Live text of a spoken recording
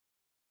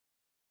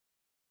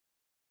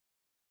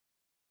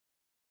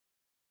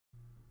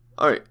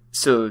Alright,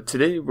 so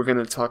today we're going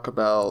to talk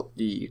about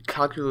the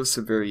calculus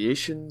of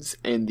variations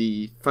and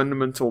the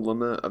fundamental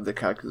lemma of the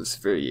calculus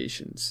of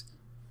variations.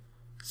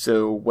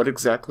 So what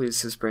exactly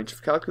is this branch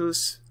of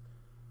calculus?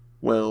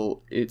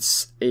 Well,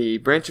 it's a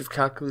branch of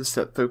calculus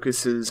that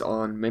focuses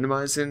on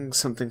minimizing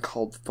something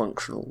called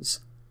functionals.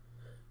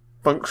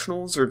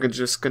 Functionals are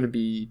just going to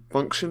be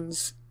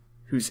functions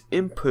whose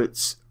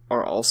inputs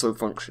are also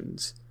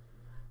functions.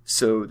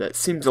 So that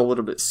seems a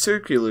little bit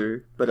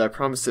circular, but I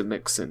promise it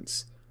makes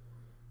sense.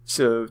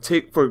 So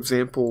take, for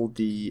example,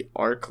 the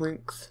arc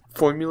length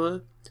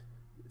formula.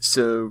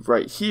 So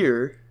right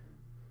here,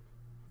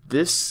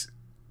 this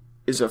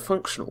is a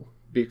functional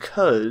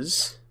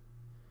because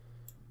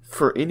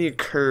for any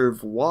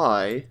curve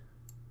y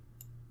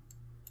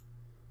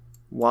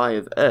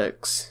of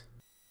x,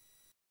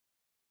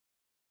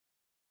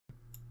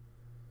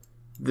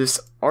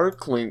 this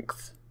arc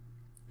length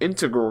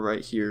integral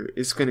right here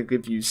is going to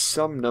give you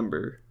some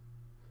number.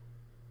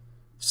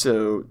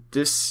 So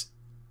this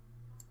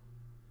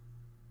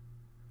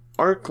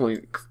arc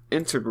length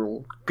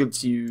integral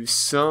gives you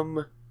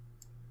something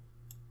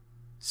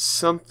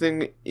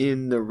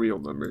in the real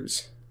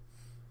numbers.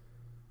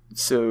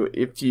 So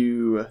if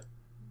you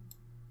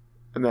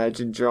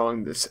imagine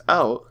drawing this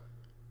out,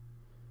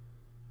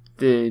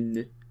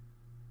 then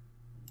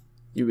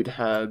you would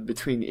have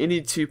between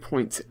any 2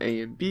 points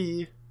A and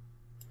B,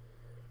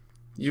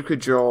 you could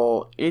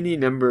draw any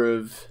number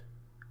of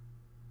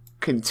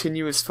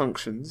continuous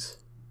functions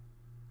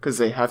because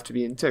they have to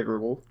be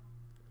integrable.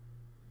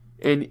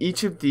 And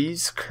each of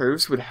these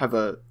curves would have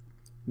a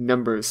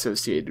number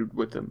associated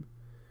with them.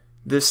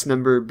 This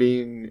number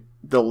being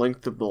the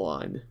length of the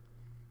line.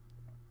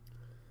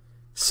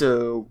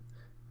 So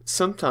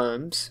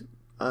sometimes,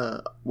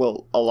 a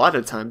lot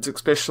of times,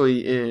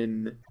 especially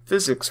in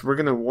physics, we're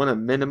going to want to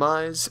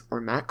minimize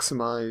or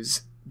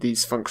maximize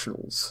these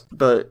functionals.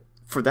 But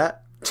for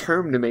that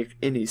term to make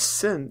any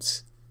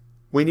sense,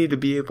 we need to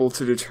be able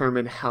to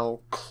determine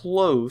how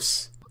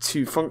close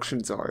two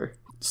functions are.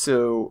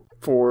 So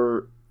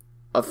for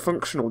a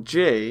functional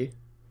j,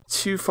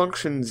 two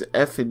functions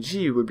f and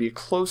g would be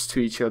close to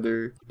each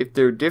other if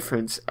their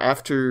difference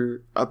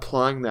after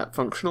applying that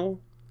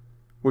functional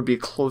would be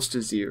close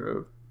to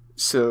 0.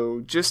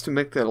 So just to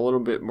make that a little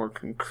bit more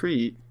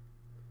concrete,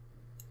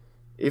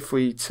 if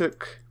we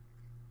took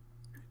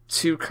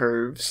two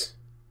curves,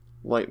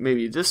 like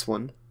maybe this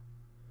one,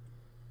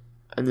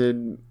 and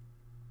then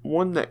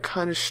one that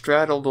kind of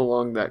straddled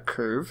along that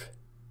curve,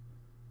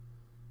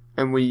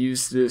 and we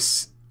use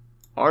this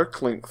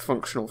arc length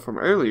functional from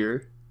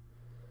earlier.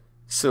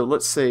 So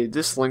let's say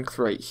this length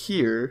right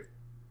here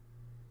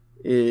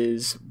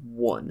is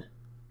 1.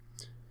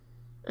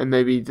 And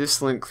maybe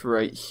this length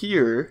right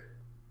here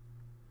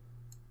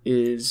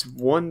is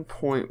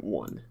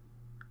 1.1.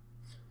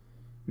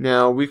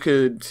 Now we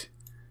could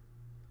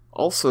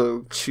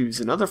also choose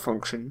another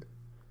function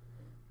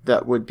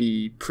that would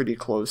be pretty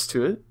close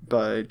to it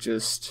by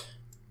just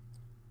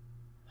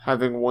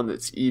having one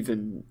that's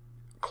even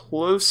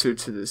closer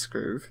to this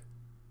curve.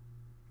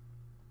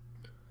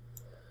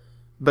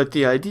 But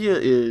the idea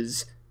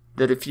is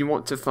that if you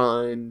want to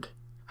find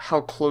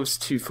how close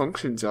two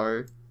functions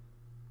are,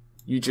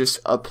 you just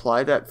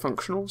apply that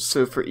functional.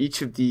 So for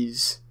each of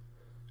these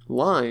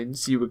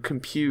lines, you would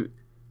compute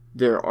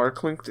their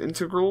arc length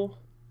integral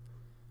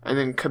and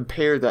then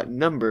compare that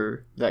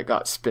number that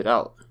got spit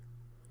out.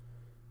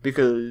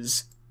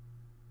 Because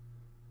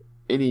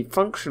any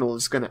functional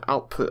is going to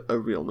output a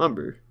real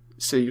number.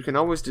 So you can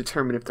always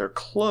determine if they're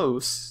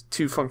close,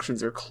 two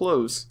functions are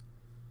close,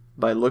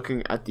 by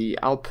looking at the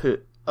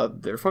output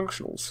of their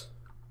functionals.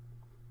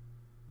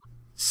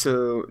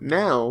 So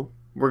now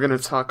we're going to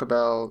talk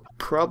about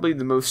probably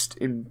the most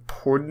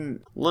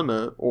important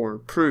lemma or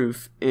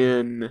proof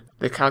in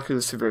the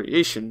calculus of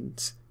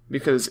variations,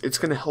 because it's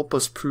going to help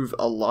us prove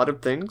a lot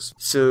of things.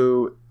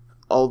 So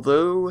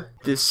although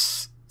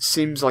this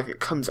seems like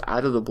it comes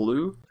out of the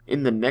blue,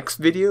 in the next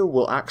video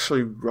we'll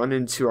actually run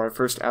into our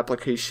first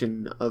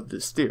application of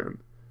this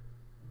theorem.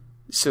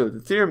 So the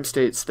theorem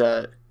states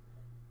that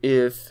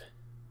if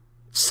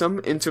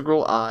some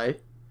integral I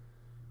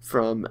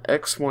from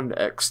x1 to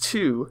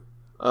x2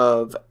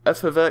 of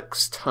f of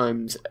x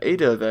times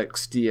eta of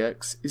x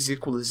dx is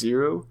equal to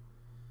 0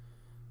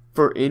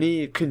 for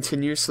any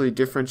continuously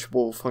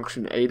differentiable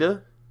function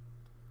eta,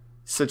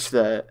 such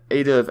that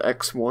eta of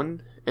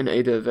x1 and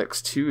eta of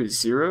x2 is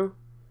 0,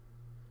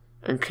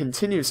 and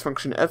continuous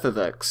function f of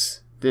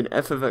x, then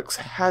f of x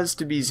has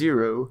to be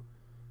 0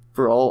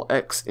 for all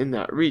x in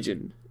that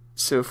region.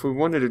 So if we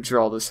wanted to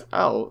draw this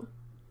out,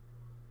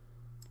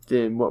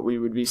 then what we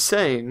would be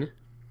saying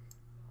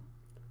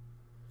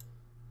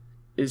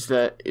is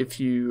that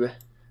if you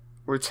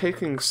were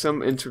taking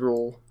some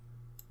integral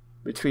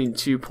between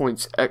 2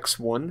 points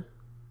x1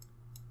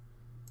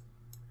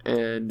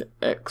 and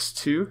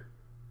x2,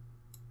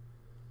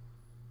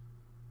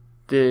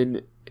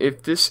 then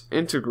if this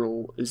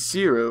integral is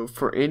 0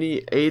 for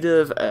any eta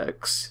of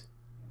x,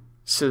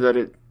 so that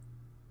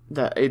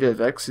eta of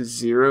x is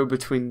 0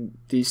 between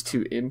these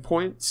two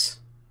endpoints,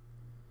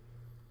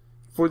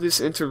 for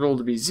this integral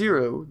to be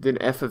 0, then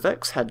f of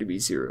x had to be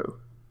 0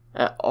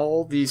 at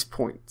all these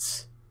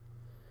points.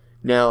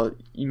 Now,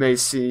 you may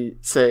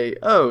say,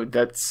 oh,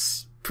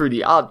 that's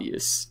pretty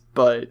obvious,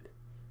 but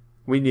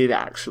we need to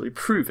actually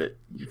prove it.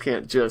 You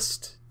can't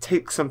just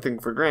take something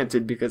for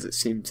granted because it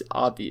seems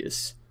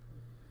obvious.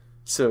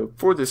 So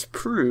for this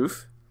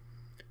proof,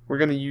 we're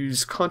going to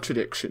use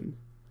contradiction.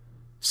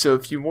 So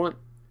if you want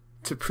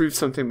to prove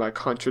something by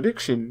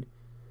contradiction,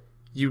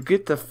 you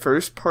get the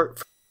first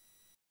part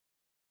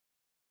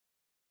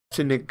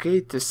to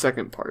negate the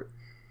second part.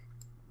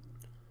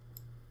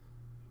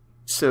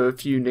 So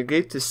if you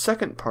negate the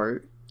second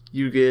part,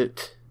 you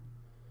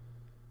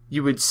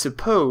would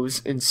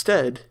suppose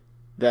instead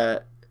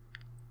that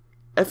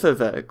f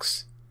of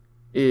x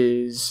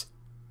is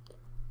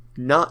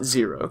not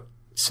 0.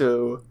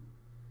 So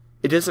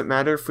it doesn't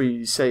matter if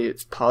we say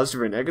it's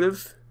positive or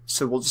negative,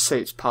 so we'll just say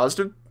it's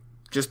positive,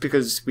 just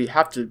because we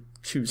have to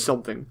choose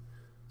something.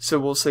 So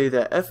we'll say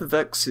that f of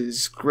x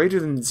is greater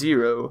than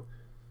 0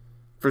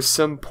 for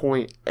some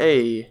point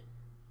A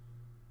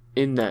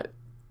in that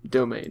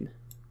domain.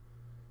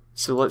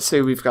 So let's say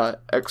we've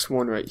got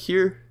x1 right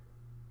here,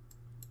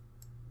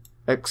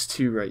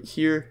 x2 right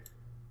here,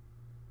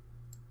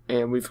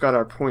 and we've got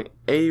our point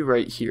A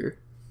right here.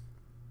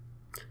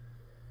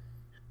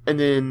 And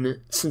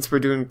then, since we're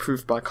doing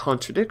proof by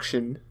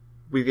contradiction,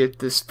 we get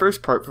this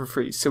first part for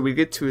free. So we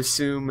get to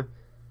assume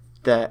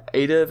that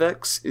eta of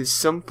x is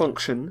some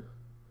function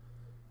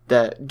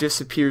that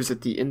disappears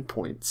at the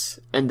endpoints,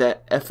 and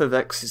that f of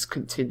x is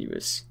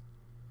continuous.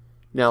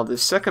 Now, the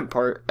second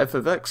part, f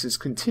of x is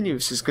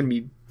continuous, is going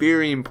to be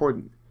very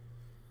important,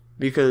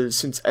 because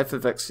since f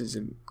of x is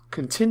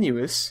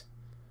continuous,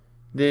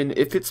 then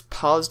if it's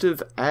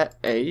positive at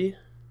A,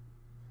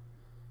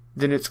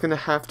 then it's going to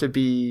have to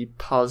be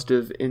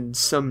positive in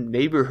some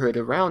neighborhood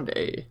around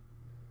A.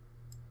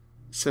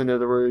 So in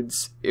other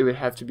words, it would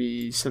have to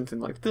be something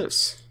like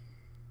this.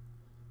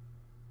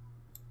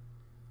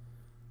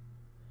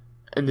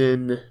 And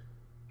then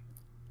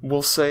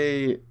we'll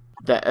say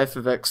that f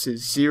of x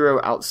is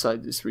 0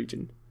 outside this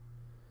region,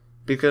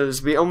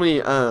 because we only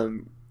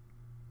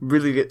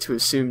really get to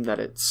assume that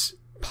it's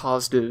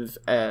positive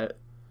at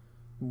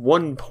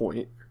one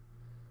point.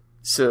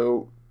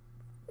 So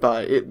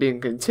by it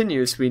being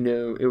continuous, we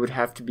know it would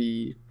have to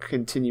be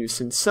continuous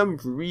in some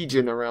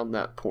region around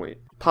that point.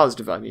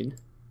 Positive, I mean.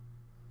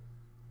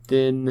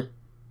 Then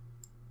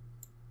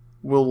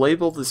we'll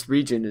label this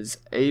region as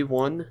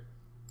A1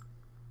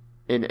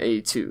 and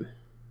A2.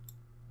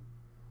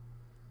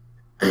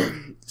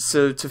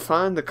 So to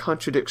find the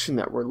contradiction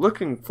that we're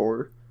looking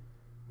for,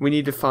 we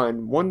need to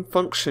find one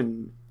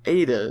function,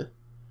 eta,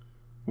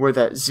 where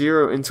that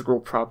 0 integral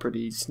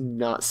property is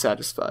not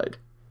satisfied.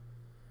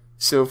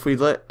 So if we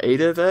let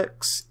eta of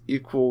x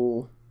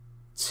equal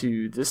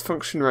to this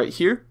function right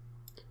here,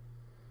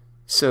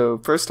 so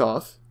first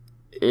off,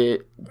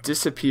 it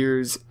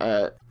disappears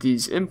at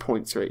these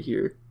endpoints right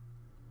here.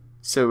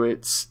 So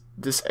it's,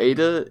 this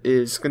eta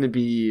is going to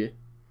be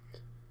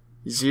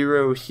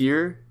 0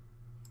 here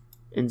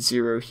and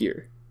 0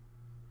 here.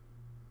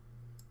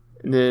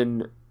 And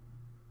then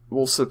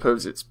we'll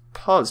suppose it's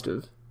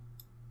positive.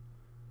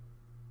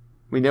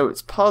 We know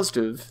it's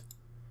positive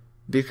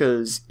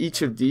because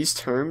each of these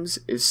terms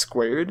is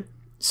squared,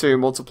 so you're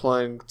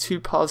multiplying two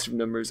positive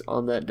numbers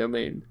on that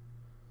domain.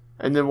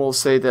 And then we'll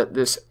say that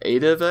this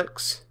eta of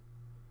x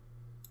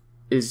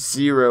is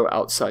 0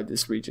 outside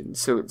this region.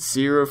 So it's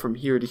 0 from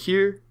here to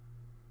here,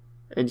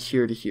 and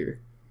here to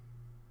here.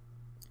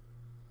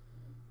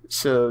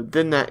 So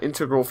then that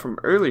integral from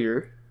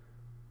earlier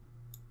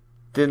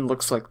then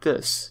looks like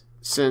this.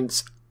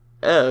 Since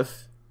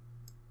f,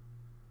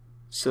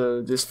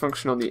 so this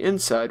function on the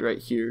inside right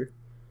here,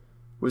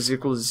 was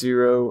equal to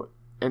 0,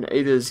 and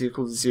eta is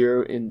equal to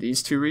 0 in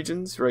these two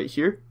regions right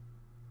here,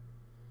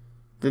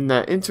 then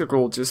that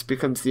integral just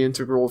becomes the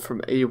integral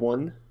from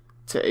a1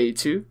 to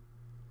a2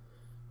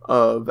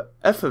 of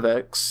f of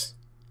x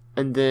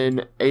and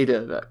then eta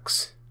of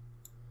x.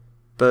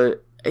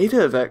 But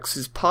eta of x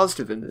is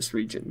positive in this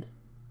region,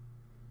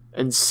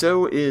 and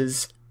so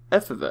is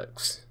f of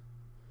x.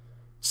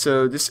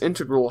 So this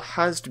integral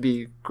has to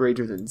be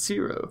greater than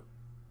 0.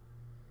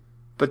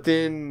 But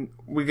then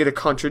we get a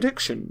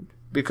contradiction,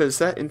 because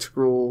that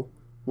integral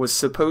was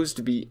supposed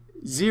to be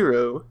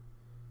 0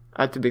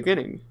 at the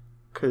beginning.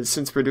 Because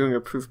since we're doing a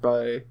proof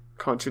by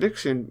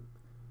contradiction,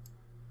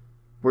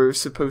 we're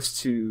supposed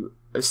to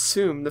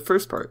assume the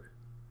first part.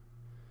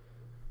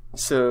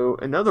 So,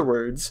 in other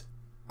words,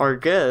 our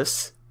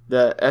guess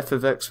that f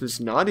of x was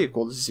not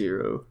equal to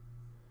 0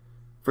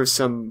 for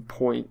some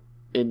point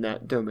in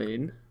that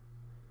domain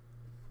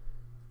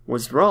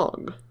was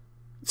wrong.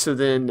 So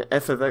then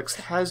f of x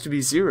has to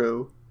be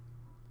 0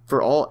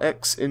 for all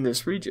x in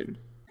this region.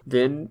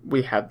 Then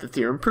we have the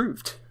theorem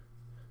proved.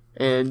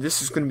 And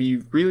this is going to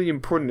be really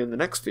important in the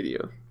next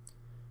video.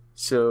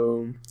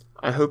 So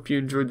I hope you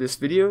enjoyed this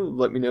video.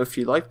 Let me know if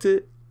you liked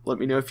it. Let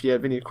me know if you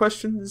have any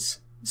questions.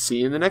 See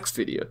you in the next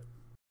video.